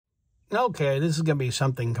Okay, this is going to be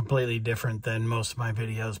something completely different than most of my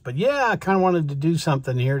videos. But yeah, I kind of wanted to do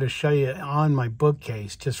something here to show you on my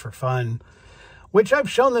bookcase just for fun, which I've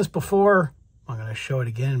shown this before. I'm going to show it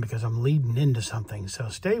again because I'm leading into something. So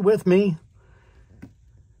stay with me.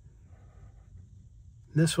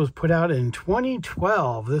 This was put out in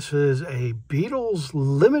 2012. This is a Beatles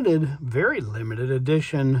limited, very limited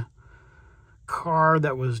edition car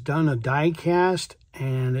that was done a die cast,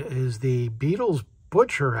 and it is the Beatles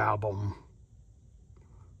Butcher album.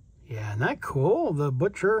 Yeah, isn't that cool? The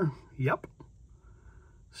Butcher, yep.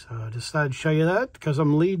 So I decided to show you that because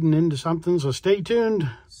I'm leading into something, so stay tuned.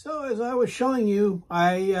 So as I was showing you,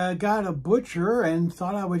 I got a Butcher and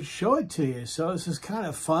thought I would show it to you. So this is kind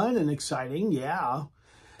of fun and exciting, yeah.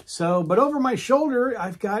 So, but over my shoulder,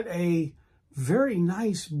 I've got a very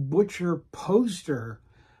nice Butcher poster,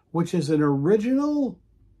 which is an original,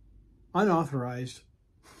 unauthorized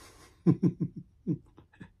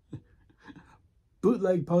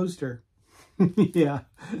bootleg poster. Yeah,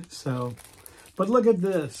 so, but look at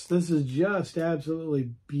this. This is just absolutely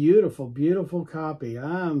beautiful, beautiful copy.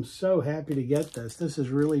 I'm so happy to get this. This is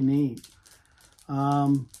really neat.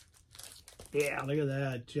 Yeah, look at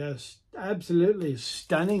that. Just absolutely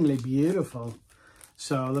stunningly beautiful.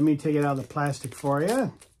 So let me take it out of the plastic for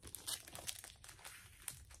you.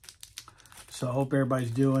 So I hope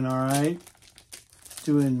everybody's doing all right.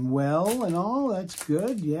 Doing well and all. That's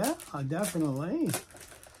good. Yeah, definitely.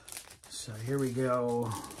 So here we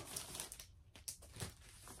go.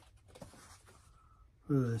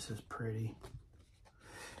 Ooh, this is pretty.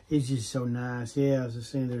 It's just so nice. Yeah, I was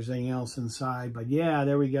just saying there's anything else inside. But yeah,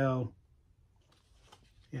 there we go.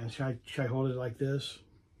 Yeah, should I hold it like this?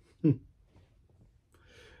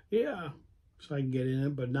 Yeah, so I can get in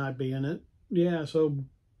it but not be in it. Yeah, so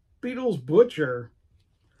Beatles Butcher.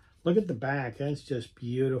 Look at the back. That's just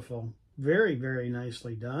beautiful. Very, very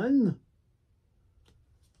nicely done.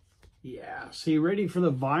 Yeah. See, ready for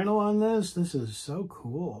the vinyl on this? This is so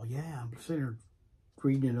cool. Yeah, I'm sitting here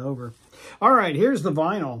reading it over. All right, here's the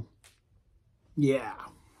vinyl. Yeah.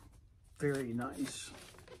 Very nice.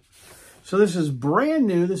 So this is brand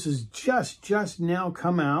new. This is just now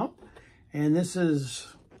come out. And this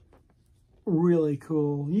is really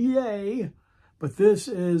cool. Yay. But this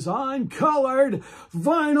is uncolored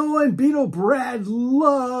vinyl, and Beatle Brad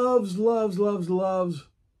loves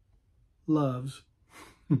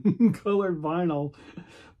colored vinyl.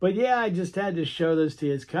 But yeah, I just had to show this to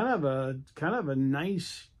you. It's kind of a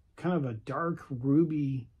nice, kind of a dark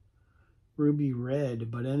ruby red.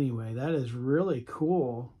 But anyway, that is really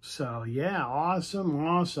cool. So yeah,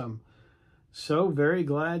 awesome. So very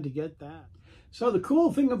glad to get that. So the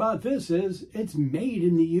cool thing about this is it's made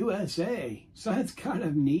in the USA. So that's kind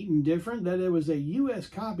of neat and different that it was a US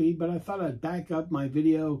copy, but I thought I'd back up my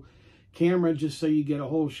video camera just so you get a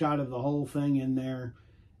whole shot of the whole thing in there.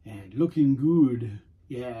 And looking good.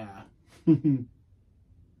 Yeah.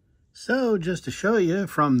 So just to show you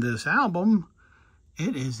from this album,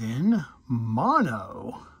 it is in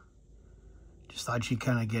mono. Just thought you'd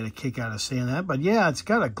kind of get a kick out of seeing that. But yeah, it's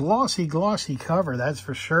got a glossy cover, that's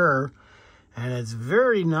for sure. And it's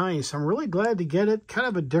very nice. I'm really glad to get it. Kind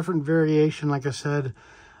of a different variation, like I said,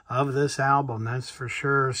 of this album, that's for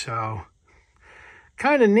sure. So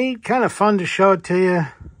kind of neat, kind of fun to show it to you.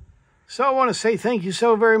 So I want to say thank you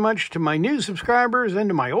so very much to my new subscribers and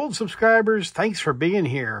to my old subscribers. Thanks for being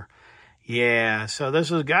here. Yeah, so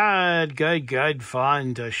this is good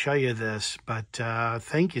fun to show you this. But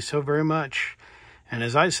thank you so very much. And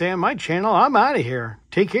as I say on my channel, I'm out of here.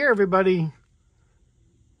 Take care, everybody.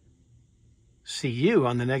 See you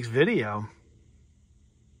on the next video.